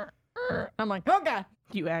I'm like, oh God.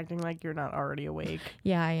 You acting like you're not already awake.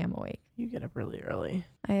 Yeah, I am awake. You get up really early.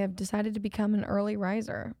 I have decided to become an early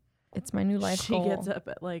riser. It's my new life goal. She gets up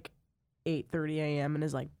at like 8:30 a.m. and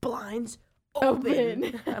is like, blinds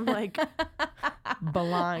open. I'm like,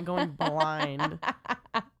 blind, going blind.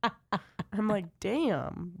 I'm like,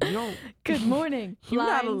 damn. You don't, Good morning. You're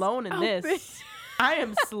not alone in this. I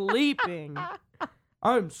am sleeping.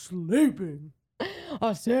 I'm sleeping.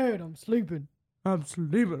 I said I'm sleeping. I'm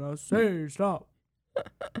sleeping. I say stop.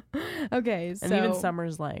 Okay, so And even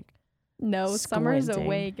Summer's like, no, Summer's squinting.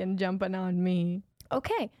 awake and jumping on me.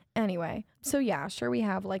 Okay. Anyway, so yeah, sure we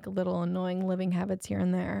have like little annoying living habits here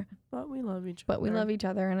and there, but we love each other. but we love each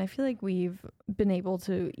other, and I feel like we've been able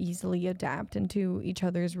to easily adapt into each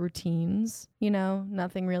other's routines. You know,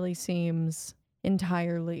 nothing really seems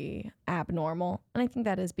entirely abnormal. And I think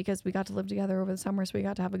that is because we got to live together over the summer, so we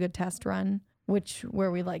got to have a good test run,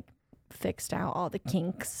 where we like fixed out all the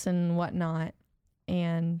kinks and whatnot.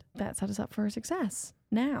 And that set us up for success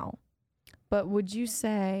now. But would you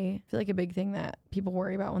say, I feel like a big thing that people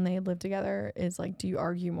worry about when they live together is like, do you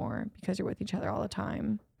argue more because you're with each other all the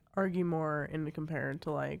time? Argue more in compared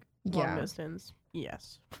to like long distance.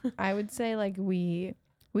 Yes. I would say like we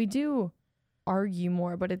do argue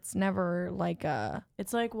more, but it's never like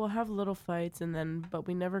it's like we'll have little fights but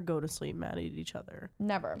we never go to sleep mad at each other.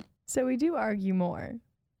 Never. So we do argue more,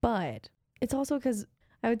 but it's also because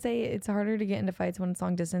I would say it's harder to get into fights when it's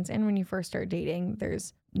long distance, and when you first start dating,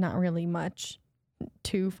 there's not really much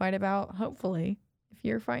to fight about, hopefully. If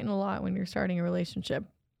you're fighting a lot when you're starting a relationship,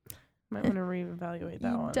 might want to reevaluate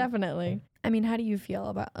that one. Definitely. I mean, how do you feel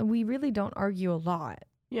about, we really don't argue a lot.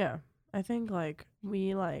 Yeah. I think like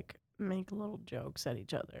we like make little jokes at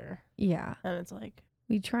each other. Yeah. And it's like,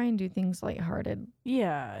 we try and do things lighthearted.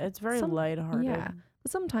 yeah, it's very lighthearted. Yeah.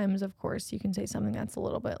 But sometimes, of course, you can say something that's a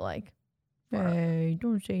little bit like, hey,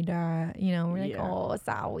 don't say that. You know, we're like, oh,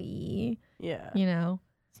 sorry. Yeah. You know?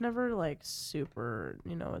 It's never like super,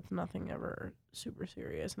 it's nothing ever super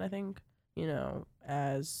serious. And I think,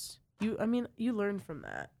 as you learn from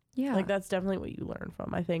that. Yeah. Like that's definitely what you learn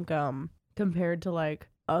from. I think compared to like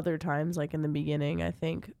other times, like in the beginning, I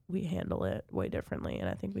think we handle it way differently, and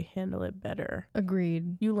I think we handle it better.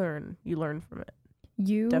 Agreed. You learn from it.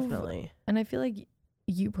 Definitely. And I feel like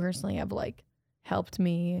you personally have like helped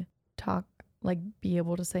me talk, like be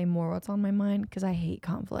able to say more what's on my mind, because I hate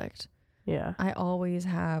conflict. Yeah. I always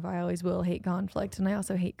will hate conflict, and I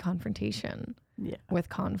also hate confrontation. Yeah. With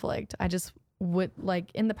conflict. I just would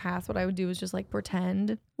like in the past what I would do was just like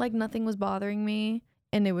pretend like nothing was bothering me,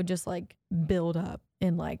 and it would just like build up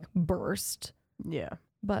and like burst. Yeah.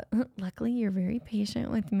 But luckily you're very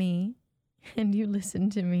patient with me, and you listen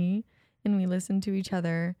to me, and we listen to each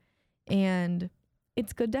other, and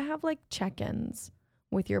it's good to have like check-ins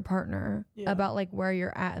with your partner about like where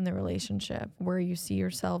you're at in the relationship, where you see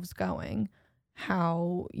yourselves going,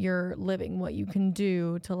 how you're living, what you can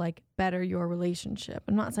do to like better your relationship.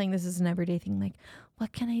 I'm not saying this is an everyday thing, like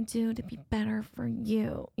what can I do to be better for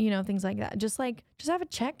you? You know, things like that. Just have a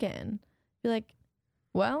check-in. Be like,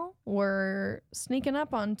 well, we're sneaking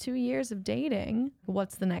up on 2 years of dating.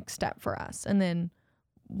 What's the next step for us? And then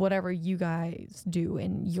whatever you guys do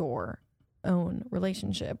in your own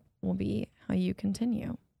relationship will be how you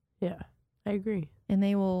continue. Yeah, I agree. And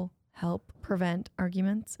they will help prevent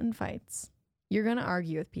arguments and fights. You're going to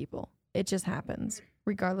argue with people. It just happens.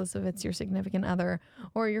 Regardless if it's your significant other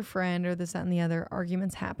or your friend or this, that, and the other,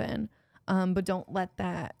 arguments happen. But don't let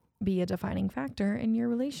that be a defining factor in your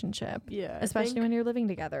relationship. Yeah. Especially when you're living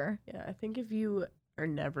together. Yeah, I think if you are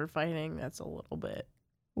never fighting, that's a little bit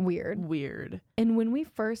weird. And when we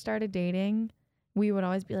first started dating, we would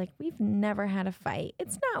always be like, we've never had a fight.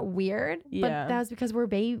 It's not weird. Yeah. But that was because we're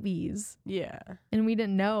babies. Yeah. And we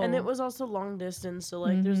didn't know. And it was also long distance. So,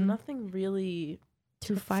 like, there's nothing really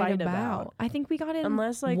to fight about. I think we got in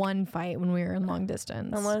one fight when we were in long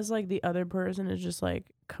distance. Unless, like, the other person is just, like,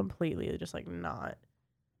 completely just, like, not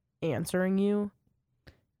answering you.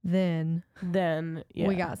 then yeah.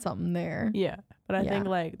 we got something there. Yeah. But I Yeah. think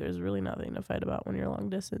like there's really nothing to fight about when you're long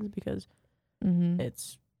distance because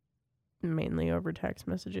it's mainly over text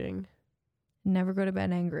messaging. Never go to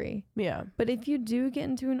bed angry. Yeah. But if you do get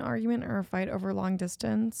into an argument or a fight over long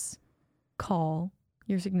distance, call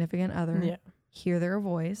your significant other. Yeah. Hear their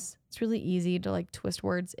voice. It's really easy to like twist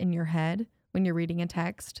words in your head when you're reading a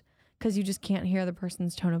text because you just can't hear the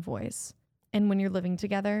person's tone of voice. And when you're living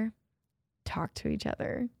together, talk to each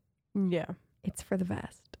other. Yeah. It's for the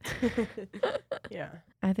best. Yeah.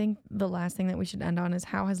 I think the last thing that we should end on is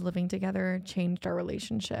how has living together changed our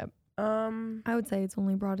relationship? I would say it's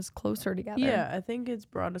only brought us closer together. Yeah, I think it's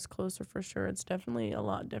brought us closer for sure. It's definitely a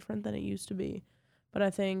lot different than it used to be. But I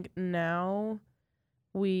think now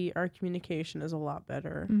our communication is a lot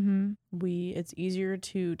better. It's easier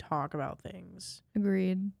to talk about things.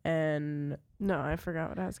 Agreed. And no, I forgot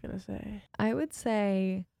what I was going to say. I would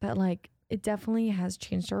say that like it definitely has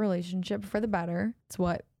changed our relationship for the better. It's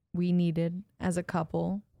what we needed as a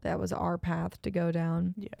couple. That was our path to go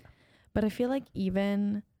down. Yeah. But I feel like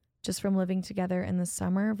even just from living together in the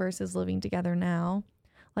summer versus living together now,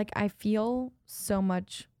 like I feel so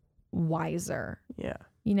much wiser. Yeah.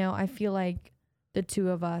 You know, I feel like the two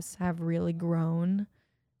of us have really grown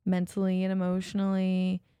mentally and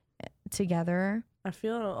emotionally together. I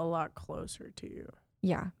feel a lot closer to you.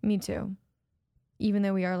 Yeah, me too. Even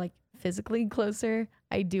though we are like physically closer,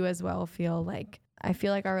 I do as well feel like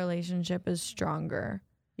our relationship is stronger.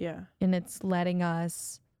 Yeah. And it's letting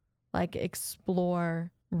us like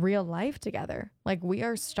explore real life together. Like we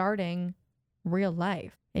are starting real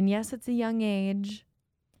life. And yes, it's a young age.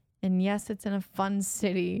 And yes, it's in a fun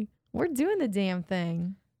city. We're doing the damn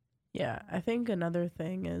thing. Yeah. I think another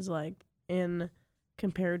thing is like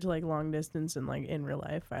compared to like long distance and like in real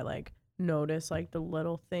life, I like notice like the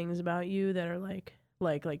little things about you that are like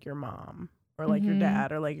your mom or like your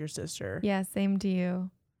dad or like your sister. Yeah, same to you.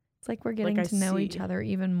 It's like we're getting to know each other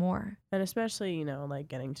even more. And especially, you know, like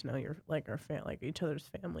getting to know each other's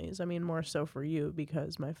families. I mean, more so for you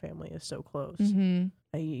because my family is so close. You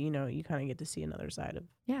kind of get to see another side of.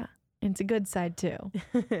 Yeah. It's a good side too.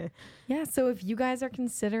 Yeah. So if you guys are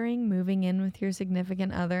considering moving in with your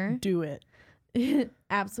significant other, do it.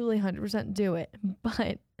 Absolutely 100% do it.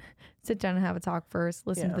 But sit down and have a talk first.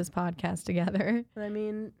 Listen to this podcast together. I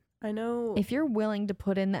mean, I know if you're willing to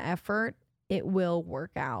put in the effort, it will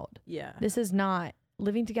work out. Yeah.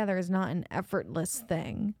 Living together is not an effortless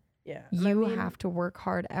thing. Yeah. You have to work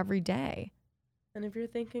hard every day. And if you're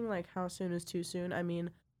thinking like how soon is too soon, I mean,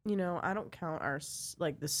 you know, I don't count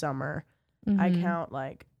the summer. I count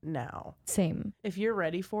like now. Same. If you're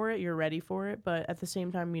ready for it, you're ready for it. But at the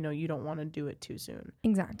same time, you know, you don't want to do it too soon.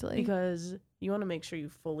 Exactly. Because you want to make sure you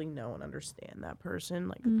fully know and understand that person,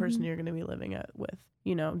 like the person you're going to be living with.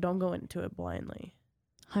 You know, don't go into it blindly.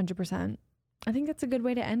 100%. I think that's a good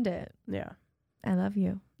way to end it. Yeah. I love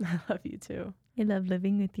you. I love you too. I love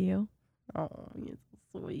living with you. Oh, you're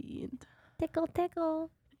so sweet. Tickle, tickle.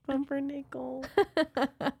 Pumpernickel.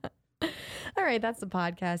 All right, that's the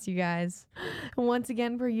podcast, you guys. Once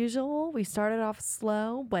again, per usual, we started off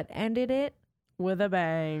slow, but ended it with a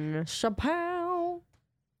bang. Chapow.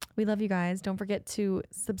 We love you guys. Don't forget to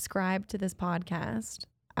subscribe to this podcast.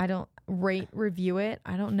 Review it.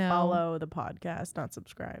 I don't know. Follow the podcast, not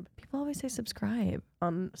subscribe. People always say subscribe.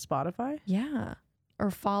 On Spotify? Yeah. Or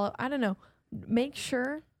follow. I don't know. Make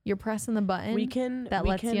sure you're pressing the button that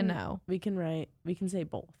lets you know. We can say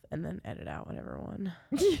both and then edit out whatever one.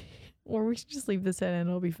 Or we should just leave this in and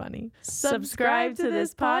it'll be funny. Subscribe to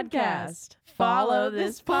this podcast. Follow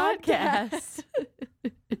this podcast.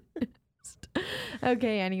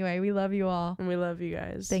 Okay, anyway, we love you all. And we love you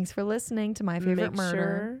guys. Thanks for listening to My Favorite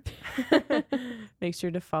Murder. Make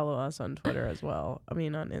sure to follow us on Twitter as well. I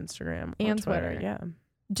mean, on Instagram and Twitter. Yeah.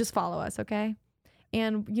 Just follow us, okay?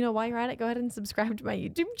 And, you know, while you're at it, go ahead and subscribe to my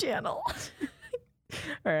YouTube channel.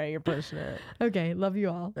 All right, you're pushing it. Okay, love you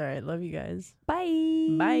all. All right, love you guys.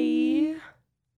 Bye. Bye.